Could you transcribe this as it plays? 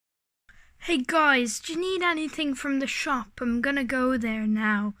Hey guys, do you need anything from the shop? I'm gonna go there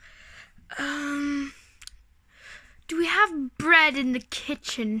now. Do we have bread in the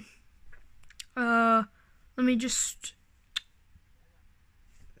kitchen? Let me just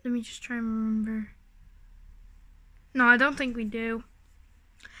try and remember. No, I don't think we do.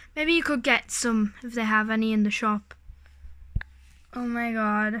 Maybe you could get some if they have any in the shop. Oh my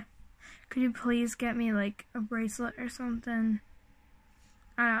god. Could you please get me like a bracelet or something?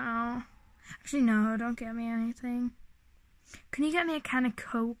 I don't know. Actually, no, don't get me anything. Can you get me a can of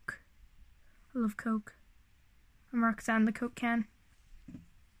Coke? I love Coke. I'm Roxanne, the Coke can.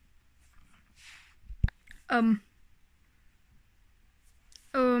 I'll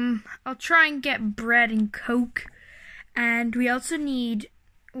try and get bread and Coke. And we also need,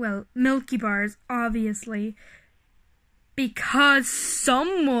 well, Milky Bars, obviously. Because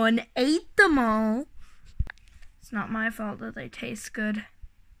someone ate them all. It's not my fault that they taste good.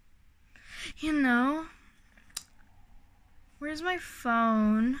 You know, where's my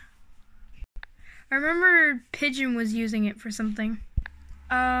phone? I remember Pigeon was using it for something.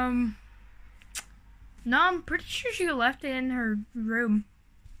 No, I'm pretty sure she left it in her room.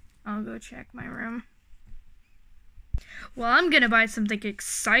 I'll go check my room. Well, I'm gonna buy something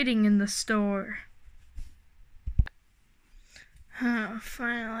exciting in the store. Oh,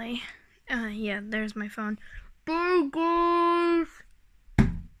 finally. Yeah, there's my phone. Bye, guys!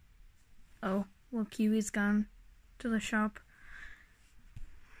 Oh, well, Kiwi's gone to the shop.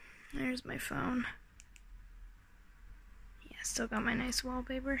 There's my phone. Yeah, still got my nice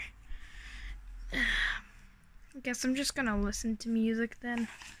wallpaper. I guess I'm just gonna listen to music then.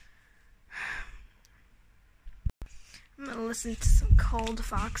 I'm gonna listen to some Cold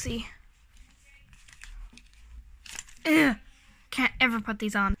Foxy. Ugh, can't ever put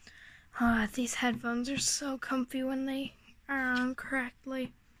these on. Oh, these headphones are so comfy when they are on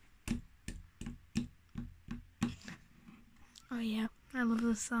correctly. Oh yeah, I love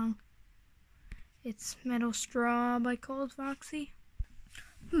this song. It's Metal Straw by Cold Foxy.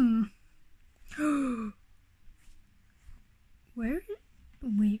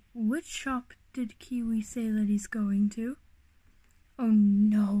 Wait, which shop did Kiwi say that he's going to? Oh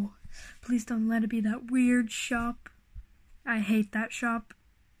no, please don't let it be that weird shop. I hate that shop.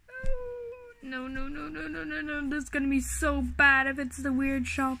 No, this is gonna be so bad if it's the weird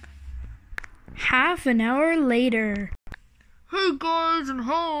shop. Half an hour later. Hey guys, I'm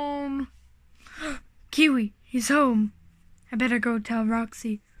home. Kiwi, he's home. I better go tell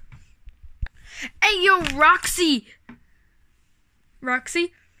Roxy. Hey yo, Roxy!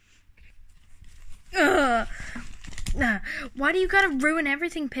 Roxy? Why do you gotta ruin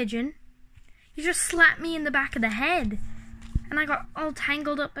everything, Pigeon? You just slapped me in the back of the head. And I got all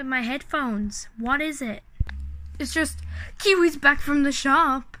tangled up in my headphones. What is it? It's just Kiwi's back from the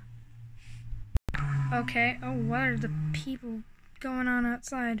shop. Okay. Oh, what are the people going on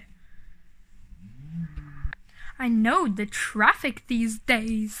outside? I know the traffic these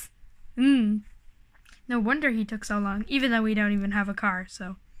days. No wonder he took so long, even though we don't even have a car,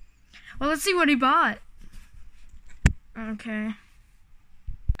 so. Well, let's see what he bought. Okay.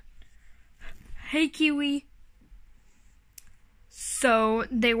 Hey, Kiwi. So,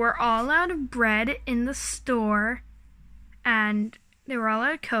 they were all out of bread in the store, and they were all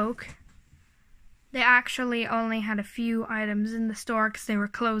out of Coke. They actually only had a few items in the store because they were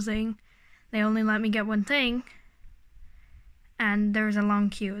closing. They only let me get one thing. And there was a long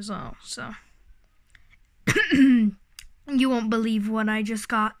queue as well, so. You won't believe what I just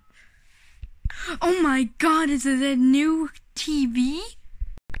got. Oh my god, is it a new TV?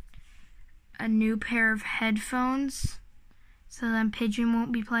 A new pair of headphones. So then Pigeon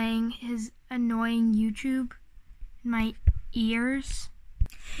won't be playing his annoying YouTube in my ears.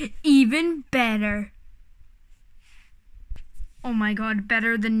 Even better. Oh my god,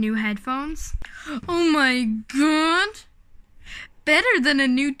 better than new headphones? Oh my god. Better than a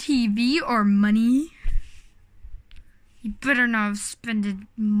new TV or money. You better not have spent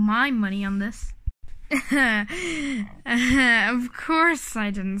my money on this. Of course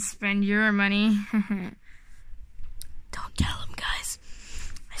I didn't spend your money. Don't tell him, guys.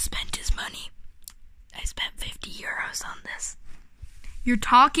 I spent his money. I spent 50 euros on this. You're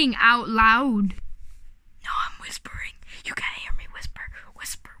talking out loud. No, I'm whispering. You can't hear me whisper.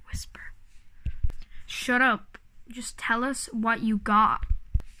 Whisper, whisper. Shut up. Just tell us what you got.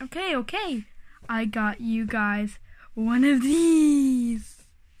 Okay. I got you guys one of these.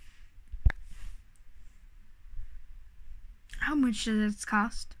 How much does this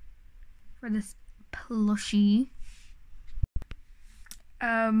cost for this plushie?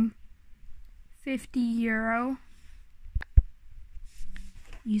 50 euro.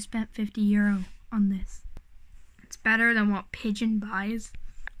 You spent €50 on this. It's better than what Pigeon buys.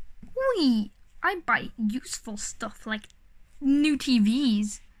 Wee! I buy useful stuff like new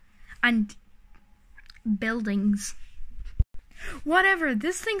TVs and buildings. Whatever,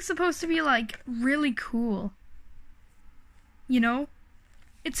 this thing's supposed to be like really cool. You know?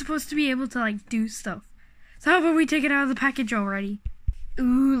 It's supposed to be able to like do stuff. So how about we take it out of the package already?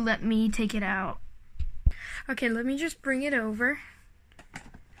 Ooh, let me take it out. Okay, let me just bring it over.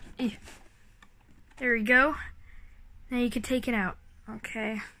 There we go. Now you can take it out.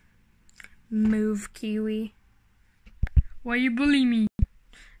 Okay. Move, Kiwi. Why you bully me?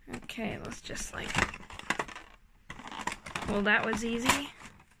 Okay, let's just like... Well, that was easy.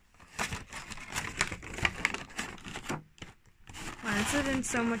 Why is it in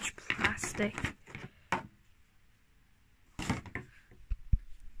so much plastic?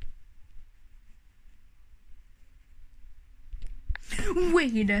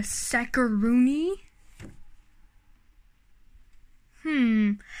 Wait a seckaroonie.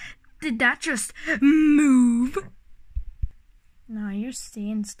 Did that just move? No, you're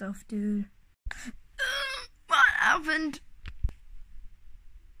seeing stuff, dude. What happened?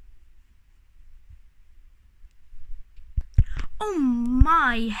 Oh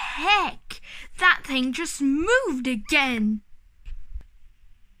my heck! That thing just moved again!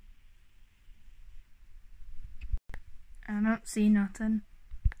 I don't see nothing.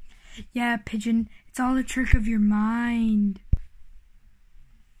 Yeah, Pigeon, it's all a trick of your mind.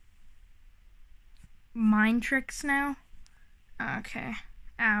 Mind tricks now? Okay.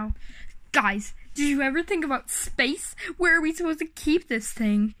 Ow. Guys, did you ever think about space? Where are we supposed to keep this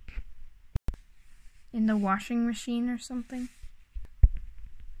thing? In the washing machine or something?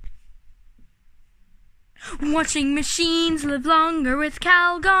 Washing machines live longer with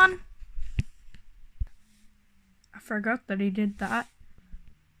Calgon. I forgot that he did that.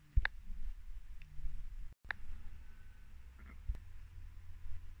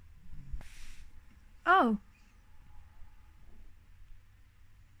 Oh.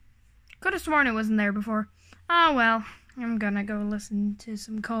 Could have sworn it wasn't there before. Oh well, I'm gonna go listen to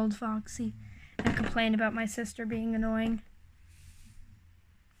some Cold Foxy and complain about my sister being annoying.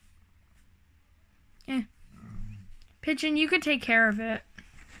 Pigeon, you could take care of it.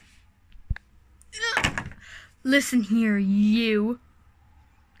 Listen here, you.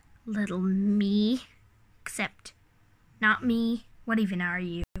 Little me. Except, not me. What even are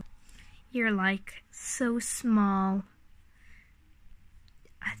you? You're like so small.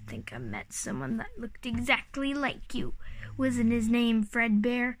 I think I met someone that looked exactly like you. Wasn't his name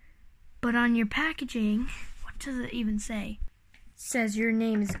Fredbear? But on your packaging, what does it even say? It says your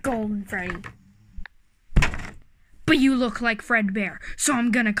name is Golden Freddy. But you look like Fredbear, so I'm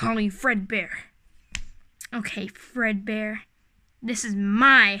gonna call you Fredbear. Okay, Fredbear, this is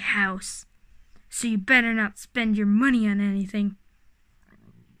my house, so you better not spend your money on anything.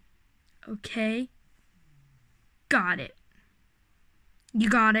 Okay? Got it. You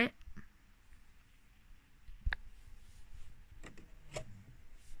got it?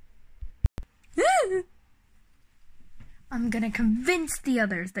 I'm gonna convince the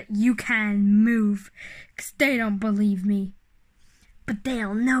others that you can move, 'cause they don't believe me. But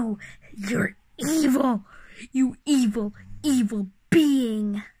they'll know you're evil. You evil, evil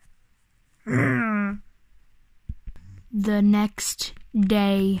being. The next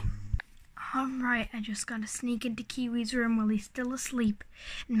day. Alright, I just gotta sneak into Kiwi's room while he's still asleep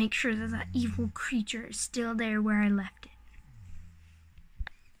and make sure that that evil creature is still there where I left it.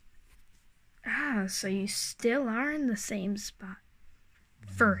 Ah, so you still are in the same spot,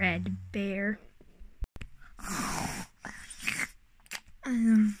 Fredbear.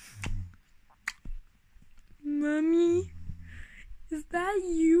 Mommy, is that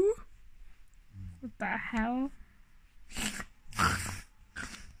you? What the hell?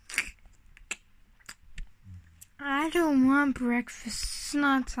 I don't want breakfast. It's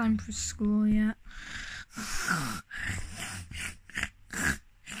not time for school yet.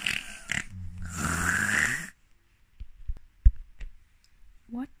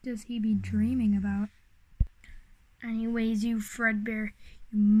 What does he be dreaming about? Anyways, you Fredbear,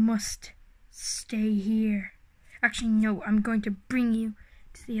 you must stay here. Actually, no, I'm going to bring you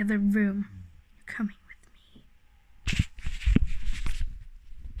to the other room. You're coming with me.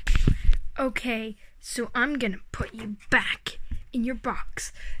 Okay, so I'm gonna put you back in your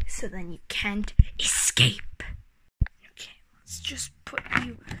box so then you can't escape. Okay, let's just put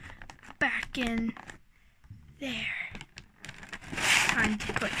you back in there. Time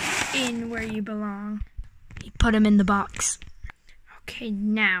to put you in where you belong. You put him in the box. Okay,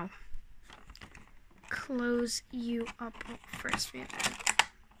 now close you up. First we have to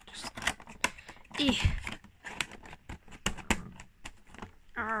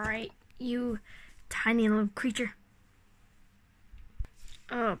Alright, you tiny little creature.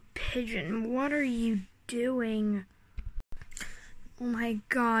 Oh, Pigeon, what are you doing? Oh my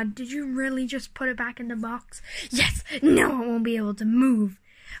god, did you really just put it back in the box? Yes! Now it won't be able to move.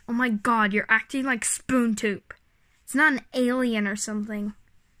 Oh my god, you're acting like Spoontube. It's not an alien or something.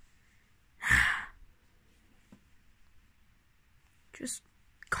 Just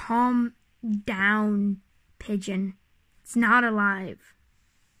calm down, Pigeon. It's not alive.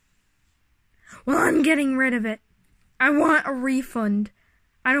 Well, I'm getting rid of it. I want a refund.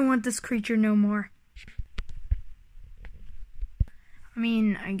 I don't want this creature no more. I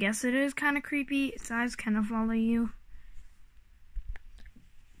mean, I guess it is kind of creepy. Its eyes kind of follow you.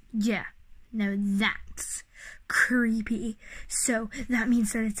 Yeah, now that's creepy. So that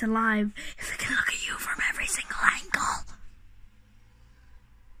means that it's alive. If it can look at you from every single angle.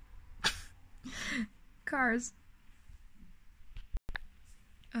 Cars.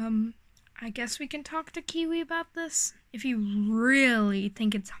 I guess we can talk to Kiwi about this. If you really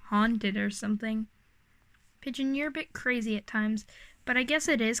think it's haunted or something. Pigeon, you're a bit crazy at times, but I guess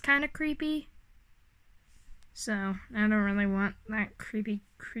it is kind of creepy. So, I don't really want that creepy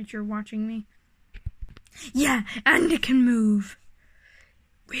creature watching me. Yeah, and it can move.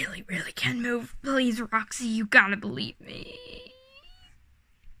 Really, really can move. Please, Roxy, you gotta believe me.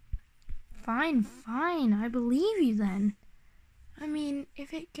 Fine, I believe you then. I mean,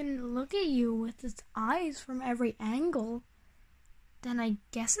 if it can look at you with its eyes from every angle, then I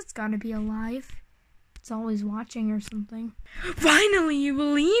guess it's gotta be alive. It's always watching or something. Finally, you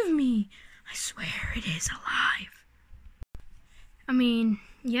believe me! I swear it is alive. I mean,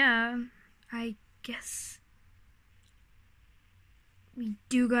 yeah, I guess we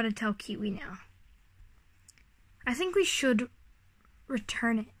do gotta tell Kiwi now. I think we should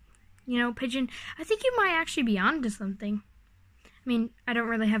return it. You know, Pigeon, I think you might actually be onto something. I mean, I don't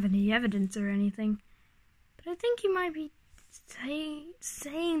really have any evidence or anything, but I think you might be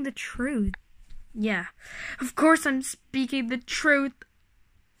saying the truth. Yeah, of course I'm speaking the truth.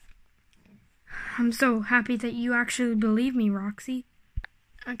 I'm so happy that you actually believe me, Roxy.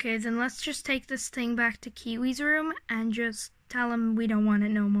 Okay, then let's just take this thing back to Kiwi's room and just tell him we don't want it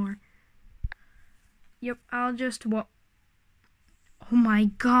no more. Yep, I'll just Oh my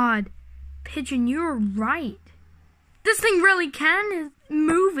god. Pigeon, you're right. This thing really can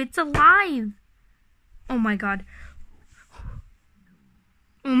move. It's alive. Oh my god.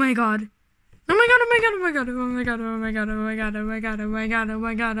 Oh my god. Oh my god, oh my god, oh my god, oh my god, oh my god, oh my god, oh my god, oh my god, oh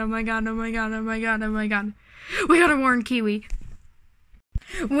my god, oh my god, oh my god, oh my god, oh my god. We gotta warn Kiwi.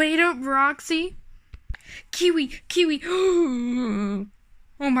 Wait up, Roxy. Kiwi.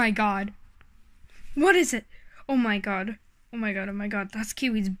 Oh my god. What is it? Oh my god. Oh my god, oh my god. That's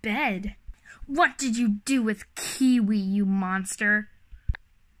Kiwi's bed. What did you do with Kiwi, you monster?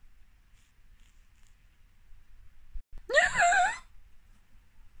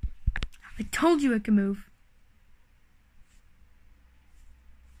 I told you it could move.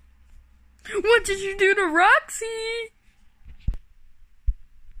 What did you do to Roxy?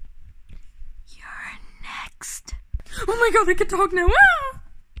 You're next. Oh my god, I can talk now. Ah!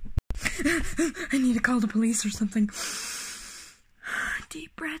 I need to call the police or something.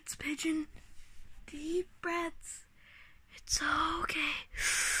 Deep breaths, Pigeon. Deep breaths. It's okay.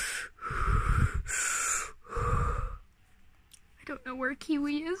 I don't know where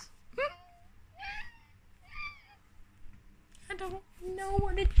Kiwi is. I don't know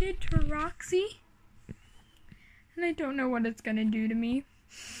what it did to Roxy. And I don't know what it's gonna do to me.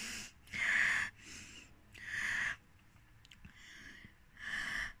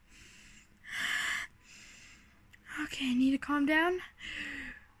 Okay, I need to calm down.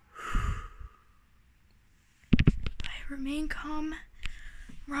 I remain calm.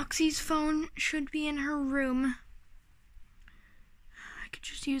 Roxy's phone should be in her room. I could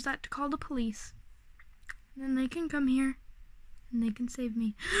just use that to call the police. And then they can come here. And they can save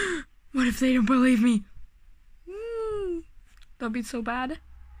me. What if they don't believe me? That'll be so bad.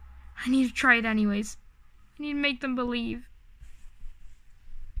 I need to try it anyways. I need to make them believe.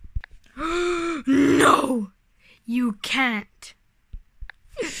 No! You can't.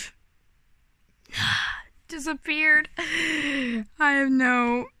 Disappeared. I have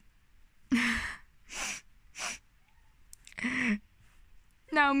no...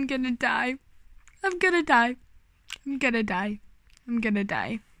 Now I'm gonna die. I'm gonna die. I'm gonna die. I'm gonna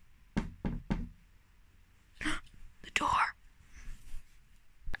die. The door.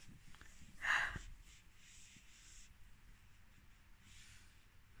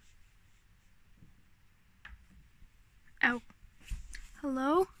 Ow.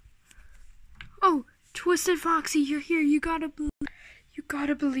 Hello? Oh, Twisted Foxy, you're here. You gotta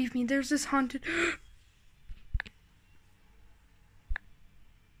believe me. There's this haunted...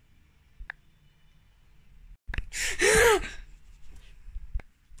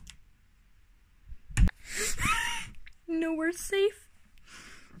 Nowhere safe.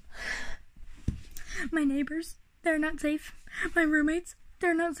 My neighbors, they're not safe. My roommates,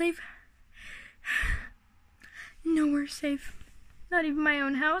 they're not safe. Nowhere safe. Not even my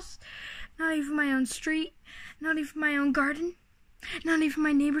own house. Not even my own street. Not even my own garden. Not even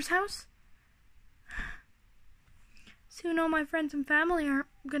my neighbor's house. Soon all my friends and family aren't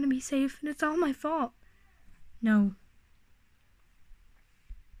gonna be safe, and it's all my fault. No.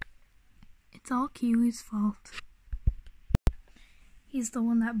 It's all Kiwi's fault. He's the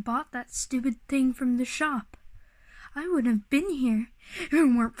one that bought that stupid thing from the shop. I wouldn't have been here if it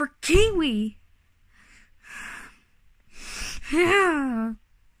weren't for Kiwi. Yeah.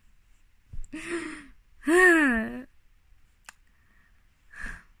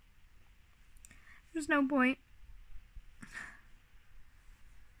 There's no point.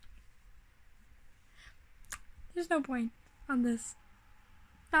 There's no point on this.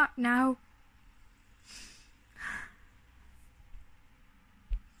 Not now.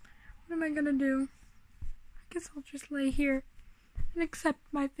 What am I gonna do? I guess I'll just lay here and accept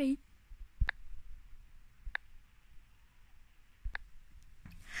my fate.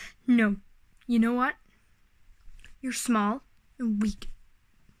 No. You know what? You're small and weak.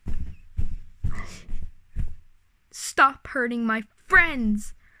 Stop hurting my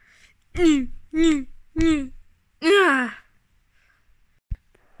friends! I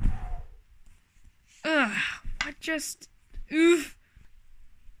just... Oof.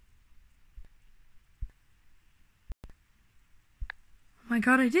 Oh my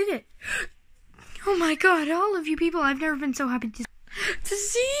god, I did it! Oh my god, all of you people, I've never been so happy to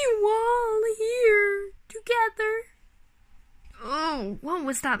see you all here together. Oh, what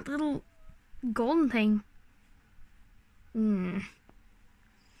was that little golden thing?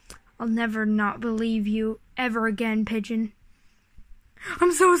 I'll never not believe you ever again, Pigeon.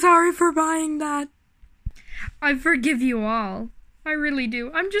 I'm so sorry for buying that. I forgive you all. I really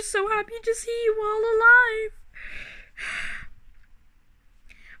do. I'm just so happy to see you all alive.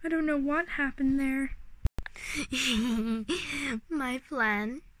 I don't know what happened there. My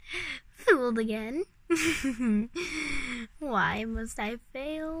plan fooled again. Why must I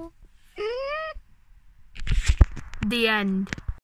fail? The end.